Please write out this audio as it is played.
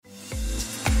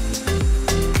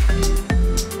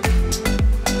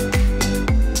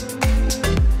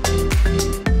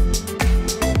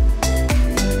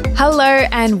Hello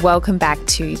and welcome back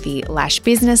to the Lash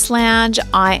Business Lounge.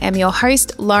 I am your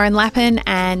host, Lauren Lappin,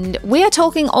 and we are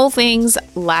talking all things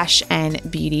lash and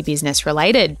beauty business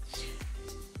related.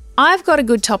 I've got a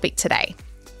good topic today.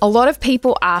 A lot of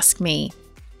people ask me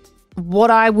what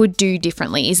I would do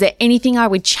differently. Is there anything I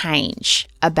would change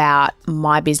about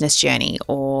my business journey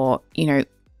or,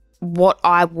 what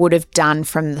I would have done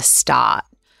from the start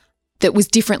that was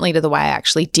differently to the way I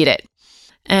actually did it?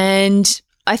 And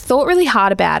I thought really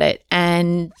hard about it,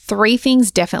 and three things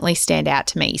definitely stand out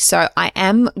to me. So I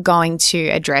am going to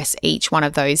address each one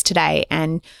of those today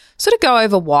and sort of go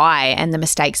over why and the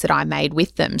mistakes that I made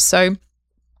with them. So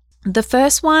the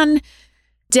first one,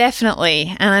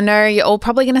 definitely, and I know you're all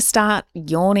probably going to start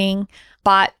yawning,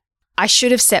 but I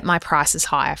should have set my prices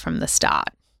higher from the start.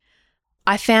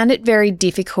 I found it very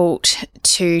difficult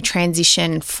to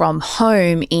transition from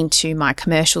home into my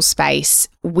commercial space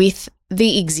with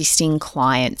the existing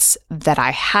clients that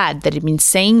I had that had been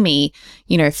seeing me,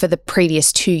 for the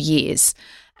previous 2 years.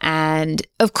 And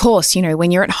of course, when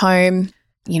you're at home,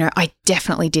 I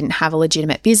definitely didn't have a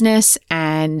legitimate business,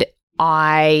 and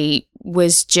I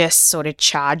was just sort of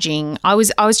charging. I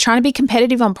was trying to be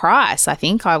competitive on price. I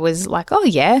think I was like, oh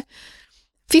yeah,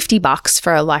 $50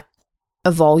 for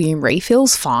a volume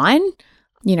refill's fine.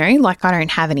 I don't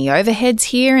have any overheads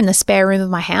here in the spare room of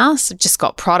my house. I've just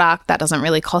got product that doesn't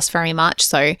really cost very much.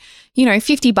 So,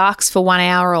 $50 for 1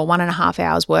 hour or 1.5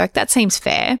 hours work, that seems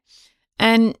fair.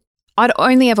 And I'd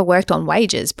only ever worked on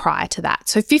wages prior to that.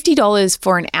 So $50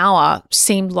 for an hour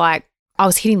seemed like I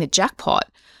was hitting the jackpot.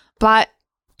 But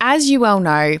as you well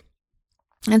know,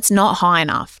 it's not high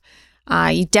enough.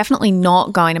 You're definitely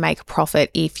not going to make a profit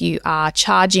if you are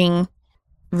charging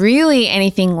really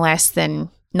anything less than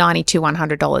 $90 to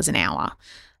 $100 an hour,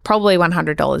 probably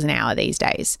 $100 an hour these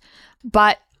days.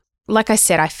 But like I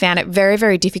said, I found it very,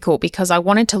 very difficult because I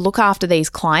wanted to look after these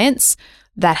clients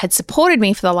that had supported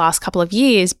me for the last couple of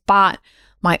years, but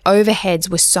my overheads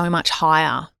were so much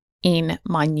higher in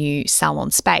my new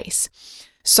salon space.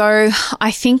 So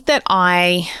I think that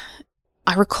I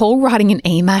recall writing an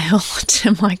email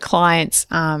to my clients,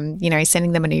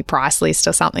 sending them a new price list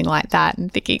or something like that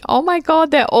and thinking, oh my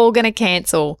God, they're all going to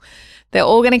cancel. They're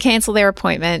all going to cancel their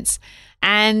appointments.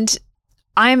 And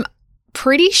I'm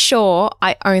pretty sure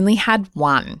I only had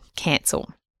one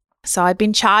cancel. So I'd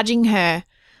been charging her.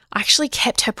 I actually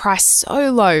kept her price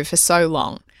so low for so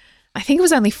long. I think it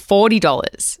was only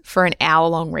 $40 for an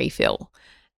hour-long refill.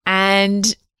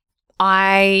 And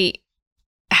I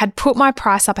had put my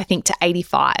price up, I think, to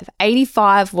 $85.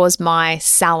 $85 was my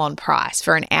salon price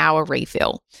for an hour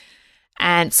refill.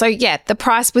 And so, yeah, the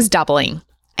price was doubling.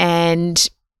 And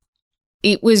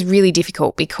it was really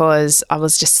difficult because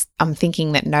I'm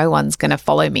thinking that no one's going to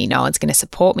follow me, no one's going to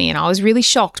support me. And I was really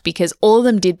shocked because all of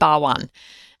them did bar one.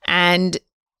 And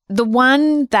the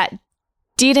one that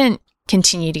didn't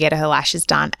continue to get her lashes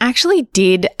done actually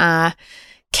did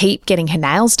keep getting her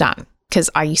nails done,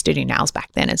 because I used to do nails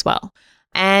back then as well.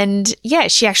 And yeah,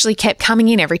 she actually kept coming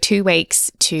in every 2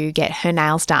 weeks to get her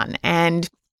nails done. And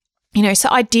so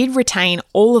I did retain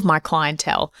all of my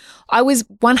clientele. I was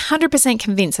 100%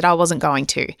 convinced that I wasn't going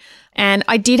to. And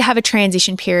I did have a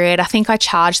transition period. I think I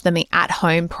charged them the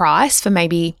at-home price for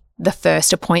maybe the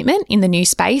first appointment in the new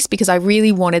space because I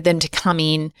really wanted them to come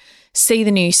in, see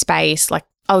the new space.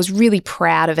 I was really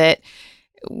proud of it.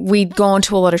 We'd gone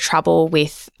to a lot of trouble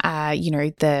with,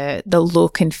 the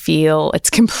look and feel. It's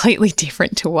completely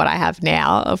different to what I have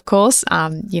now, of course.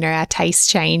 Our tastes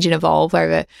change and evolve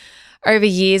over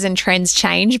years and trends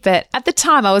change. But at the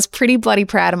time, I was pretty bloody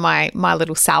proud of my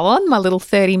little salon, my little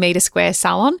 30-meter square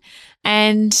salon.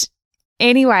 And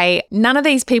anyway, none of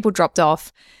these people dropped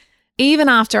off. Even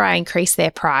after I increased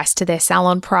their price to their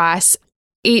salon price,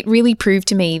 it really proved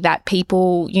to me that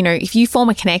people, if you form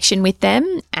a connection with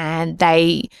them and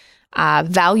they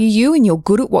value you and you're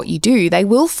good at what you do, they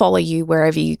will follow you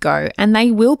wherever you go and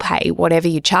they will pay whatever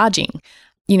you're charging.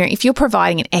 If you're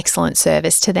providing an excellent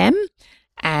service to them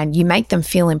and you make them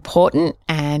feel important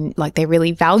and like they're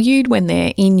really valued when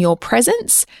they're in your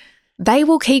presence, they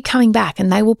will keep coming back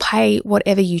and they will pay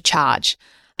whatever you charge.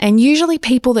 And usually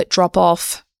people that drop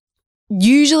off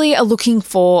usually are looking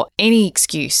for any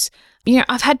excuse.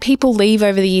 I've had people leave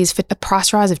over the years for a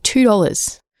price rise of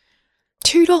 $2.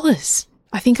 $2.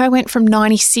 I think I went from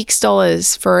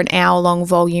 $96 for an hour-long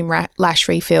volume lash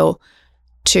refill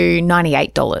to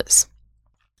 $98.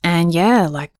 And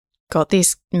yeah, got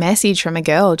this message from a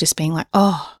girl just being like,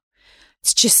 oh,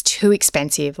 it's just too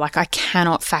expensive. I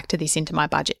cannot factor this into my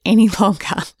budget any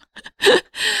longer.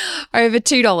 Over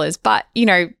 $2. But,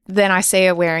 then I see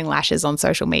her wearing lashes on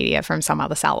social media from some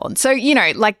other salon. So,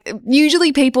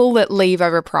 usually people that leave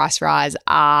over a price rise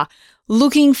are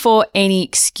looking for any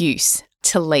excuse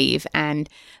to leave. And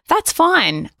that's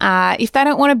fine. If they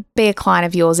don't want to be a client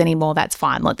of yours anymore, that's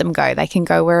fine. Let them go. They can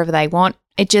go wherever they want.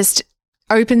 It just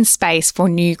opens space for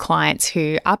new clients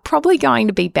who are probably going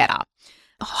to be better.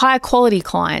 Higher quality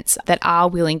clients that are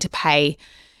willing to pay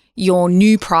your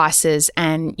new prices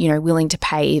and, willing to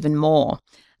pay even more.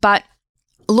 But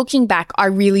looking back, I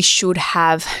really should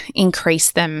have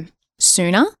increased them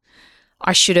sooner.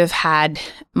 I should have had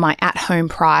my at-home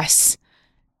price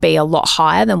be a lot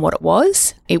higher than what it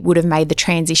was. It would have made the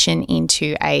transition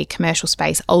into a commercial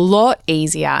space a lot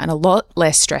easier and a lot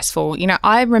less stressful.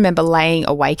 I remember laying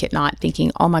awake at night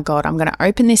thinking, oh my God, I'm going to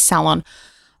open this salon.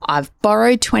 I've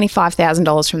borrowed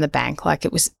 $25,000 from the bank. Like,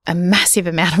 it was a massive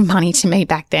amount of money to me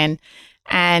back then.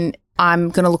 And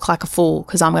I'm going to look like a fool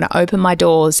because I'm going to open my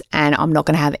doors and I'm not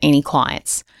going to have any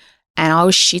clients. And I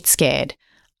was shit scared.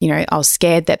 I was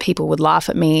scared that people would laugh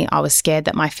at me. I was scared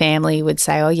that my family would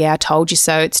say, oh yeah, I told you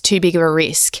so. It's too big of a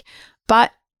risk.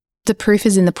 But the proof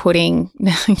is in the pudding.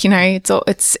 It's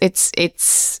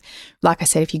like I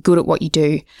said, if you're good at what you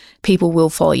do, people will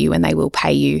follow you and they will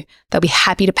pay you. They'll be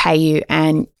happy to pay you.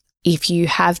 And if you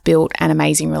have built an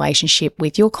amazing relationship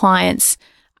with your clients,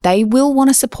 they will want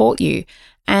to support you.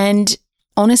 And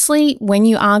honestly, when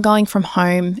you are going from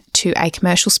home to a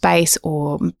commercial space,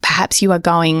 or perhaps you are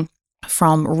going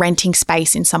from renting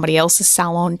space in somebody else's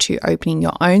salon to opening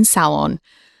your own salon,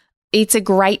 it's a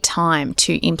great time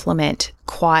to implement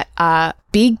quite a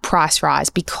big price rise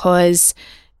because,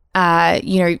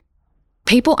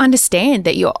 people understand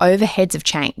that your overheads have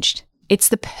changed. It's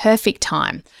the perfect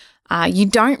time. You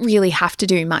don't really have to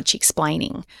do much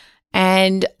explaining.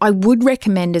 And I would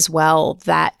recommend as well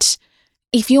that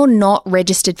if you're not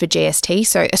registered for GST,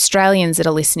 so Australians that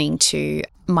are listening to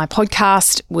my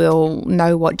podcast will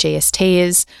know what GST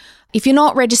is. If you're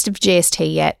not registered for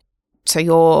GST yet, so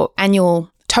your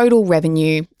annual total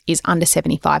revenue is under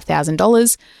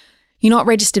 $75,000, you're not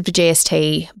registered for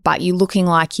GST, but you're looking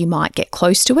like you might get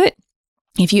close to it.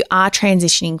 If you are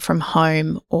transitioning from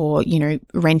home or,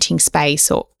 renting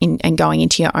space and going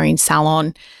into your own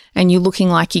salon, and you're looking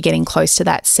like you're getting close to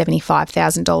that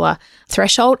 $75,000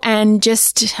 threshold. And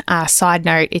just a side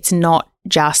note, it's not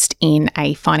just in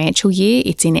a financial year,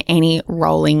 it's in any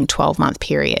rolling 12-month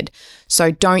period.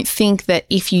 So don't think that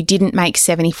if you didn't make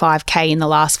 $75,000 in the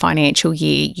last financial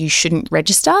year, you shouldn't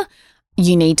register.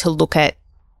 You need to look at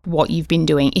what you've been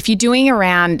doing. If you're doing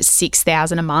around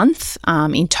 $6,000 a month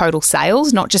in total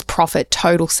sales, not just profit,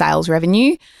 total sales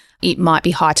revenue, it might be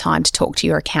high time to talk to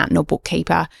your accountant or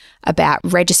bookkeeper about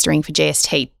registering for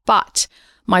GST. But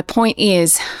my point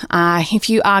is,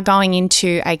 if you are going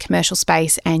into a commercial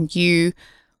space and you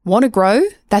want to grow,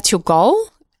 that's your goal,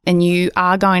 and you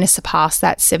are going to surpass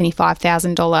that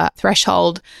 $75,000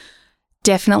 threshold,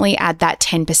 definitely add that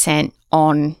 10%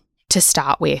 on to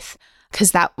start with.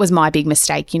 Because that was my big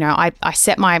mistake. I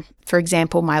set for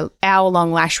example, my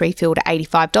hour-long lash refill to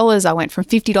 $85. I went from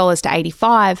 $50 to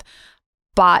 $85,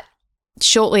 but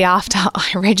shortly after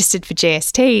I registered for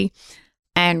GST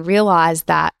and realised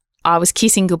that I was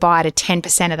kissing goodbye to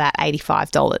 10% of that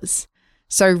 $85.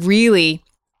 So really,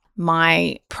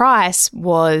 my price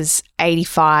was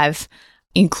 $85,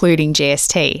 including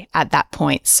GST at that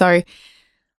point. So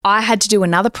I had to do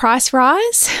another price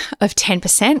rise of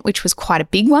 10%, which was quite a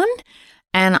big one.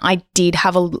 And I did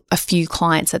have a few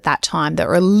clients at that time that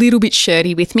were a little bit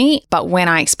shirty with me. But when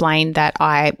I explained that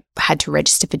I had to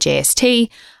register for GST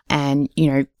and,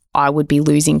 I would be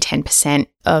losing 10%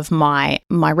 of my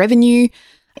revenue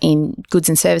in goods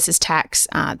and services tax,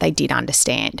 they did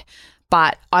understand.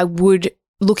 But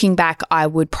looking back, I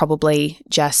would probably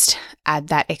just add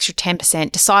that extra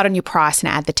 10%, decide on your price and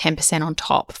add the 10% on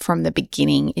top from the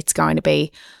beginning. It's going to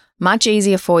be much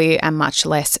easier for you and much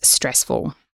less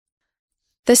stressful.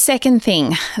 The second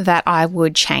thing that I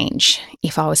would change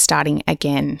if I was starting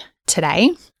again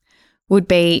today would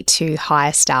be to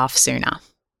hire staff sooner.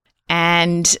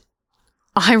 And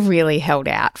I really held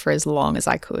out for as long as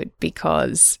I could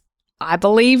because I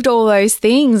believed all those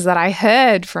things that I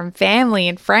heard from family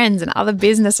and friends and other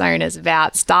business owners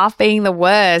about staff being the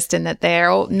worst and that they're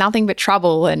all nothing but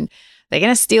trouble and they're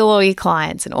going to steal all your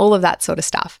clients and all of that sort of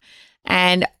stuff.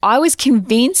 And I was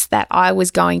convinced that I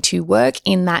was going to work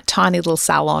in that tiny little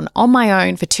salon on my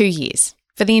own for 2 years,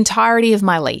 for the entirety of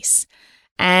my lease.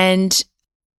 And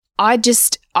I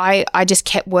just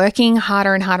kept working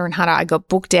harder and harder and harder. I got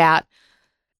booked out.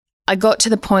 I got to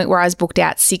the point where I was booked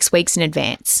out 6 weeks in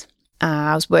advance.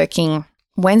 I was working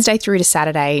Wednesday through to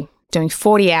Saturday, doing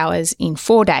 40 hours in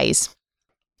 4 days.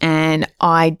 And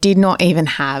I did not even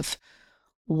have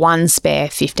one spare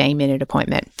 15-minute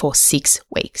appointment for 6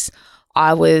 weeks.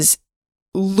 I was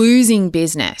losing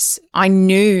business. I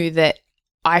knew that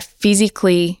I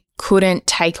physically couldn't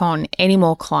take on any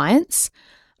more clients.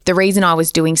 The reason I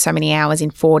was doing so many hours in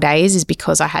 4 days is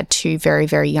because I had 2 very,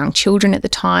 very young children at the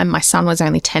time. My son was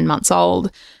only 10 months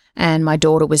old and my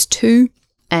daughter was 2,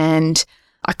 and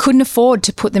I couldn't afford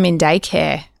to put them in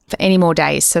daycare for any more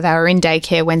days. So they were in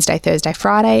daycare Wednesday, Thursday,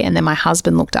 Friday, and then my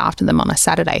husband looked after them on a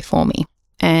Saturday for me.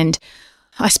 And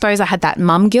I suppose I had that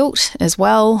mum guilt as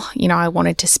well. You know, I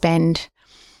wanted to spend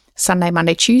Sunday,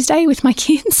 Monday, Tuesday with my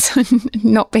kids and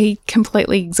not be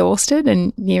completely exhausted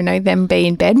and, you know, them be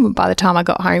in bed by the time I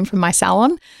got home from my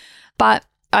salon. But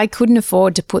I couldn't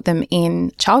afford to put them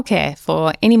in childcare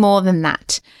for any more than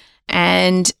that.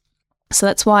 And so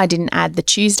that's why I didn't add the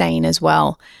Tuesday in as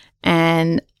well.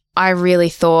 And I really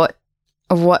thought,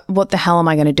 what the hell am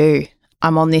I going to do?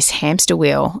 I'm on this hamster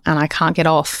wheel and I can't get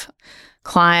off.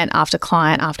 Client after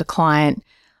client after client.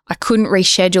 I couldn't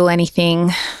reschedule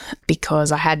anything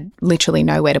because I had literally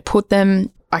nowhere to put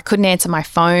them. I couldn't answer my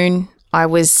phone. I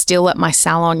was still at my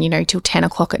salon, you know, till 10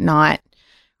 o'clock at night,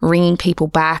 ringing people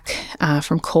back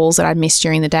from calls that I'd missed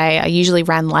during the day. I usually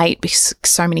ran late because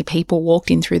so many people walked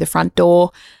in through the front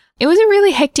door. It was a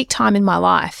really hectic time in my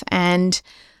life, and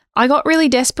I got really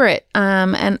desperate,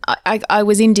 and I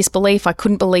was in disbelief. I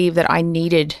couldn't believe that I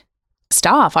needed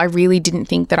staff. I really didn't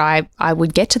think that I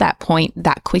would get to that point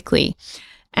that quickly.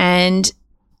 And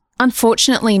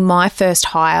unfortunately, my first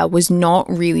hire was not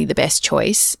really the best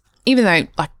choice, even though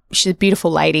like she's a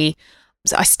beautiful lady.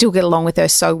 So I still get along with her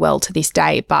so well to this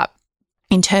day. But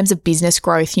in terms of business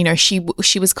growth, you know, she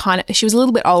was a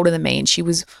little bit older than me, and she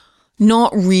was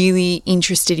not really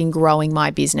interested in growing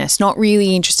my business, not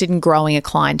really interested in growing a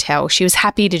clientele. She was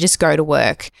happy to just go to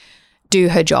work, do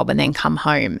her job, and then come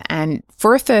home. And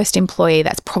for a first employee,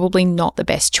 that's probably not the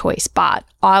best choice. But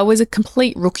I was a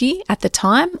complete rookie at the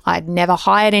time. I'd never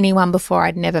hired anyone before.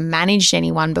 I'd never managed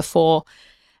anyone before.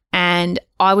 And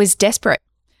I was desperate.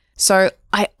 So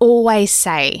I always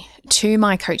say to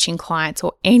my coaching clients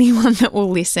or anyone that will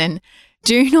listen,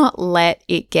 do not let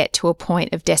it get to a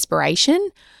point of desperation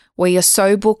where you're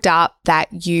so booked up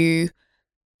that you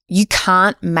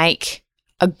can't make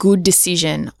a good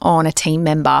decision on a team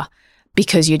member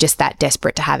because you're just that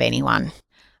desperate to have anyone.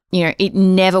 You know, it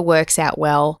never works out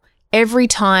well. Every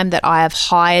time that I have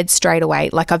hired straight away,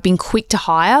 like I've been quick to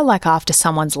hire, like after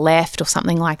someone's left or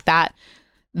something like that,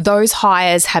 those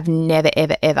hires have never,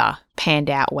 ever, ever panned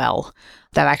out well.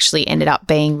 They've actually ended up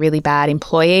being really bad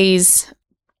employees.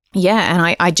 Yeah,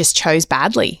 and I just chose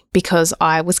badly because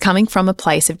I was coming from a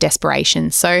place of desperation.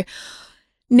 So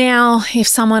now, if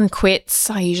someone quits,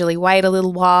 I usually wait a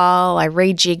little while. I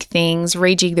rejig things,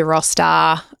 rejig the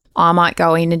roster. I might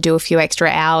go in and do a few extra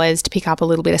hours to pick up a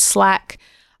little bit of slack.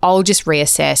 I'll just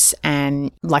reassess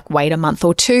and like wait a month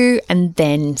or two and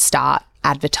then start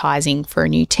advertising for a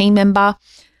new team member.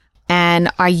 And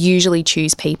I usually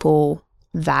choose people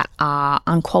that are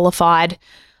unqualified.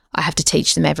 I have to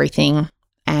teach them everything.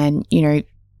 And, you know,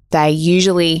 they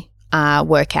usually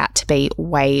work out to be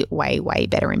way, way, way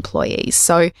better employees.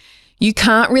 So you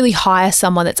can't really hire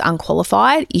someone that's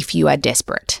unqualified if you are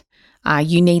desperate.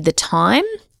 You need the time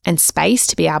and space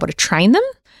to be able to train them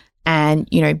and,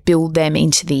 you know, build them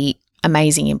into the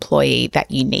amazing employee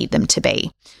that you need them to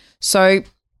be. So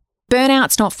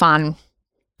burnout's not fun.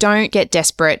 Don't get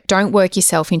desperate. Don't work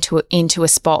yourself into a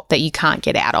spot that you can't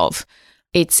get out of.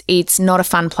 It's not a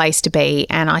fun place to be,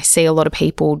 and I see a lot of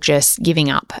people just giving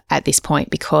up at this point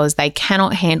because they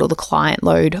cannot handle the client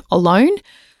load alone.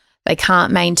 They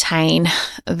can't maintain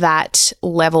that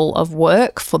level of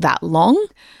work for that long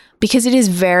because it is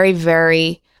very,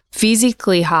 very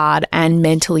physically hard and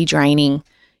mentally draining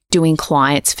doing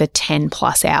clients for 10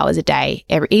 plus hours a day,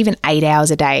 even 8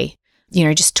 hours a day, you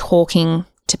know, just talking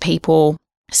to people,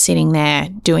 sitting there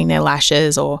doing their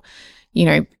lashes, or, you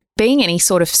know, being any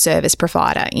sort of service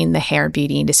provider in the hair and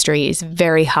beauty industry is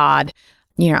very hard.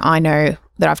 You know, I know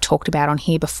that I've talked about on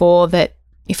here before that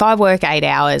if I work 8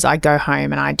 hours, I go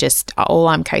home and all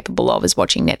I'm capable of is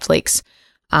watching Netflix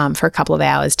for a couple of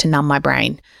hours to numb my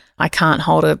brain. I can't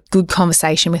hold a good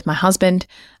conversation with my husband.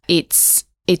 It's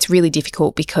really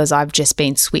difficult because I've just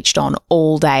been switched on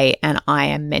all day and I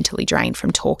am mentally drained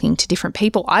from talking to different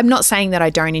people. I'm not saying that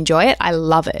I don't enjoy it. I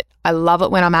love it. I love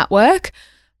it when I'm at work.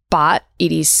 But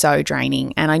it is so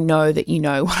draining, and I know that you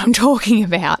know what I'm talking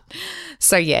about.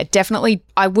 So yeah, definitely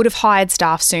I would have hired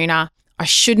staff sooner. I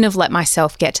shouldn't have let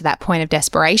myself get to that point of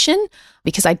desperation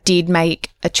because I did make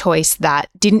a choice that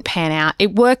didn't pan out.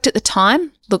 It worked at the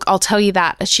time. Look, I'll tell you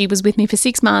that. She was with me for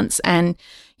 6 months, and,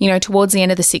 you know, towards the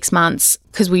end of the 6 months,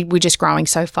 because we were just growing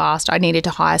so fast, I needed to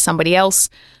hire somebody else.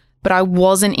 But I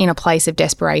wasn't in a place of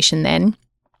desperation then.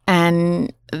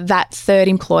 And that third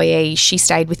employee, she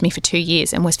stayed with me for 2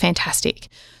 years and was fantastic.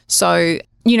 So,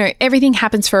 everything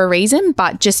happens for a reason,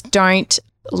 but just don't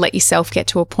let yourself get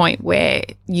to a point where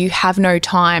you have no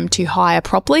time to hire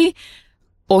properly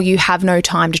or you have no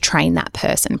time to train that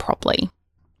person properly.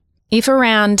 If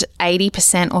around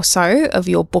 80% or so of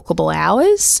your bookable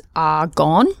hours are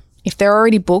gone, if they're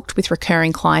already booked with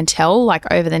recurring clientele,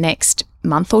 like over the next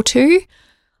month or two,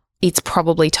 it's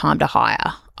probably time to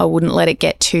hire. I wouldn't let it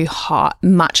get too high,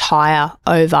 much higher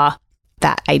over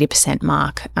that 80%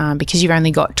 mark because you've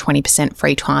only got 20%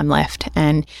 free time left.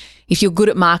 And if you're good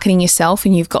at marketing yourself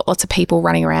and you've got lots of people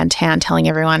running around town telling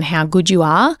everyone how good you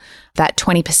are, that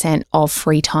 20% of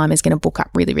free time is going to book up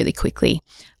really, really quickly.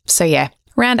 So yeah,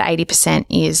 around 80%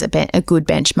 is a good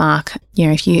benchmark.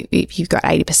 If you've got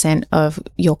 80% of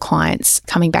your clients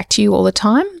coming back to you all the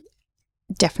time,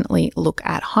 definitely look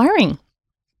at hiring.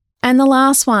 And the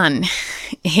last one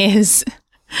is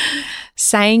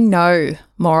saying no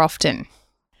more often,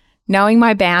 knowing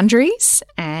my boundaries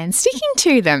and sticking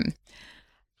to them.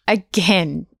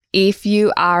 Again, if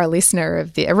you are a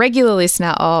regular listener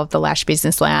of the Lash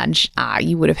Business Lounge,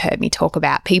 you would have heard me talk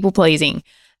about people pleasing.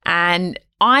 And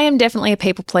I am definitely a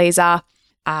people pleaser,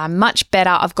 much better.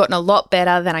 I've gotten a lot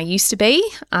better than I used to be.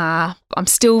 I'm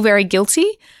still very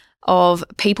guilty of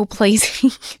people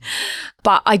pleasing,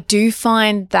 but I do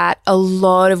find that a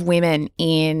lot of women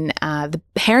in the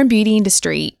hair and beauty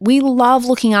industry, we love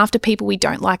looking after people. We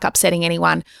don't like upsetting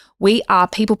anyone. We are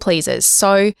people pleasers.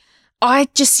 So I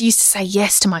just used to say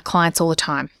yes to my clients all the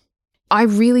time. I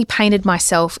really painted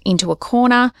myself into a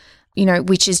corner,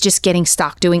 which is just getting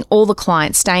stuck, doing all the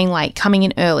clients, staying late, coming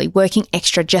in early, working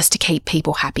extra just to keep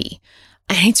people happy.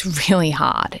 And it's really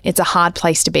hard. It's a hard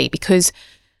place to be because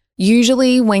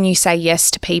usually when you say yes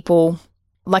to people,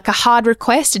 like a hard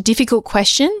request, a difficult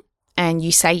question, and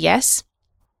you say yes,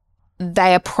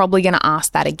 they are probably going to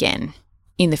ask that again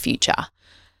in the future.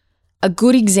 A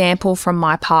good example from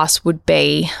my past would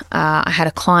be I had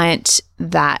a client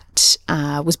that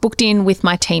was booked in with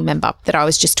my team member that I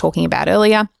was just talking about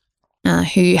earlier,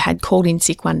 who had called in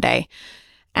sick one day.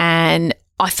 And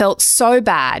I felt so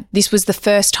bad. This was the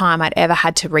first time I'd ever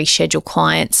had to reschedule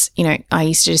clients. I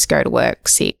used to just go to work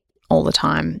sick all the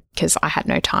time because I had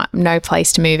no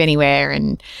place to move anywhere.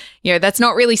 And, that's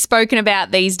not really spoken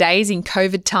about these days in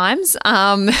COVID times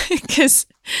because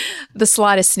the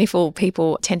slightest sniffle,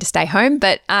 people tend to stay home.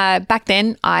 But back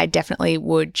then, I definitely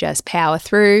would just power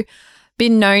through.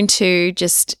 Been known to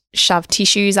just shove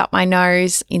tissues up my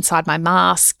nose, inside my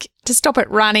mask to stop it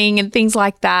running and things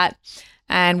like that,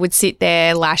 and would sit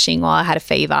there lashing while I had a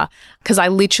fever because I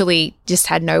literally just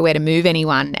had nowhere to move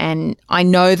anyone. And I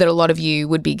know that a lot of you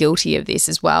would be guilty of this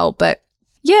as well. But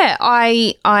yeah,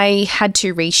 I had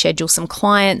to reschedule some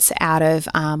clients out of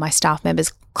my staff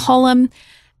members column.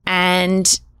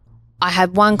 And I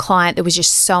had one client that was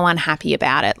just so unhappy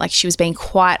about it. Like she was being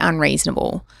quite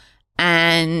unreasonable.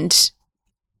 And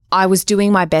I was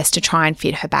doing my best to try and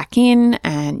fit her back in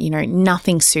and,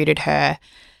 nothing suited her.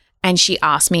 And she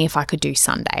asked me if I could do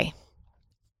Sunday.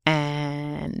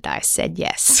 And I said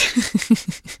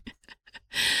yes.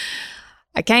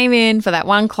 I came in for that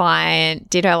one client,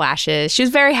 did her lashes. She was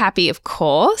very happy, of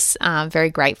course. Very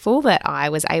grateful that I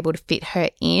was able to fit her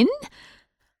in.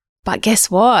 But guess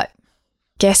what?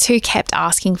 Guess who kept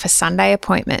asking for Sunday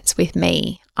appointments with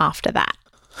me after that?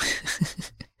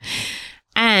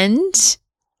 And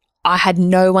I had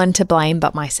no one to blame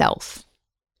but myself.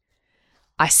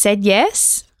 I said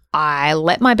yes. I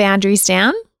let my boundaries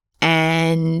down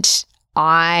and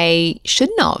I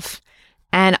shouldn't have.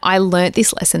 And I learnt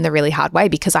this lesson the really hard way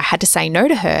because I had to say no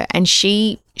to her, and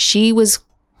she was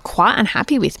quite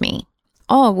unhappy with me.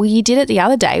 Oh, well, you did it the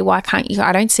other day. Why can't you?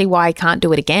 I don't see why I can't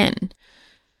do it again.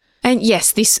 And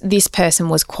yes, this person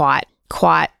was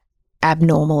quite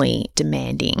abnormally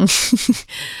demanding.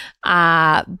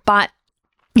 But,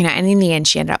 and in the end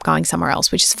she ended up going somewhere else,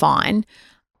 which is fine.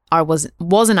 I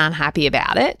wasn't unhappy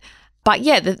about it. But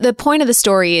yeah, the point of the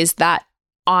story is that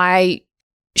I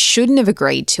shouldn't have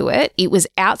agreed to it. It was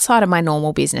outside of my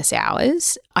normal business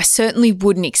hours. I certainly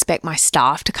wouldn't expect my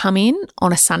staff to come in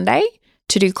on a Sunday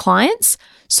to do clients.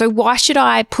 So why should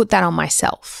I put that on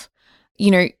myself?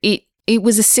 It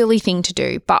was a silly thing to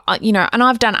do, but and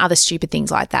I've done other stupid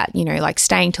things like that, like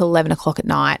staying till 11 o'clock at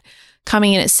night,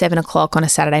 coming in at 7 o'clock on a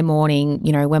Saturday morning,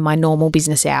 when my normal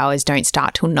business hours don't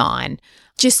start till 9,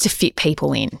 just to fit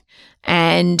people in.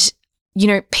 And,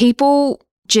 people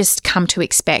just come to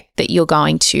expect that you're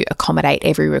going to accommodate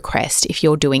every request if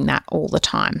you're doing that all the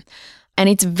time. And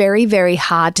it's very, very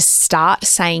hard to start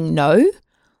saying no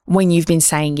when you've been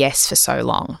saying yes for so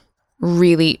long.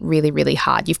 really, really, really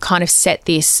hard. You've kind of set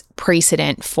this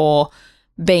precedent for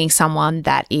being someone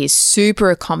that is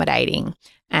super accommodating,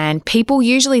 and people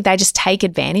usually, they just take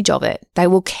advantage of it. They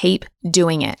will keep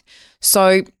doing it.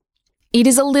 So it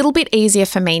is a little bit easier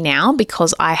for me now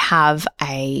because I have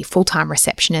a full-time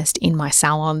receptionist in my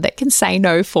salon that can say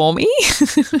no for me.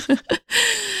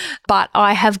 But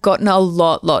I have gotten a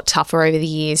lot tougher over the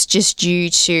years just due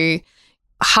to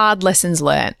hard lessons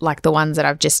learned, like the ones that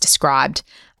I've just described.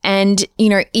 And,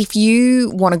 if you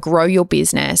want to grow your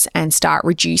business and start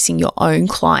reducing your own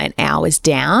client hours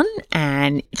down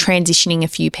and transitioning a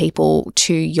few people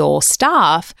to your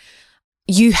staff,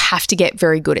 you have to get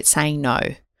very good at saying no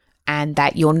and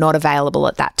that you're not available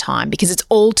at that time, because it's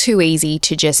all too easy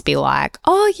to just be like,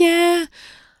 oh, yeah,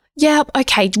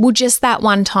 okay, well, just that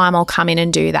one time I'll come in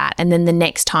and do that. And then the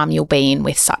next time you'll be in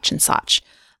with such and such.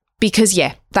 Because,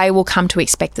 they will come to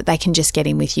expect that they can just get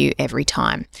in with you every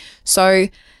time. So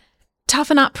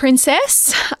toughen up,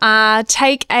 princess.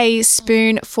 Take a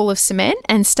spoonful of cement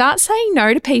and start saying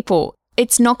no to people.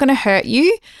 It's not going to hurt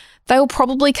you. They will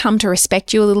probably come to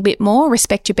respect you a little bit more,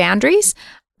 respect your boundaries.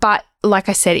 But like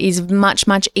I said, it is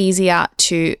much easier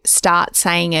to start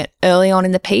saying it early on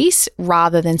in the piece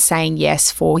rather than saying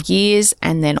yes for years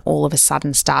and then all of a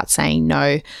sudden start saying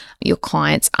no. Your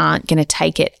clients aren't going to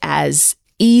take it as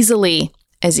easily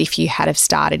as if you had have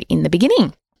started in the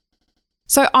beginning.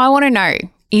 So I want to know,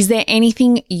 is there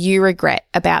anything you regret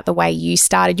about the way you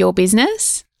started your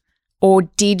business? Or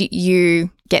did you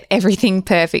get everything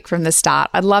perfect from the start?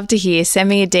 I'd love to hear. Send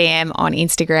me a DM on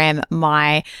Instagram.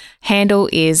 My handle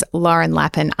is Lauren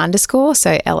Lappin _,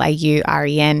 so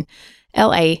LAUREN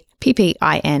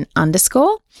LAPPIN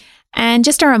 _. And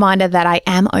just a reminder that I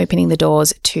am opening the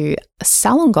doors to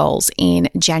Salon Goals in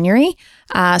January.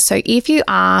 So if you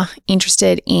are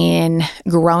interested in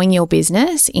growing your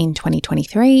business in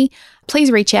 2023, please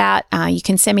reach out. You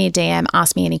can send me a DM,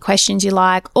 ask me any questions you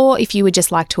like, or if you would just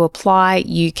like to apply,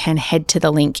 you can head to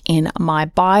the link in my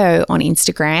bio on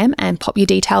Instagram and pop your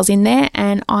details in there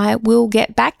and I will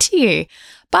get back to you.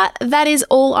 But that is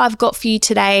all I've got for you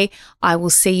today. I will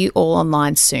see you all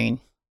online soon.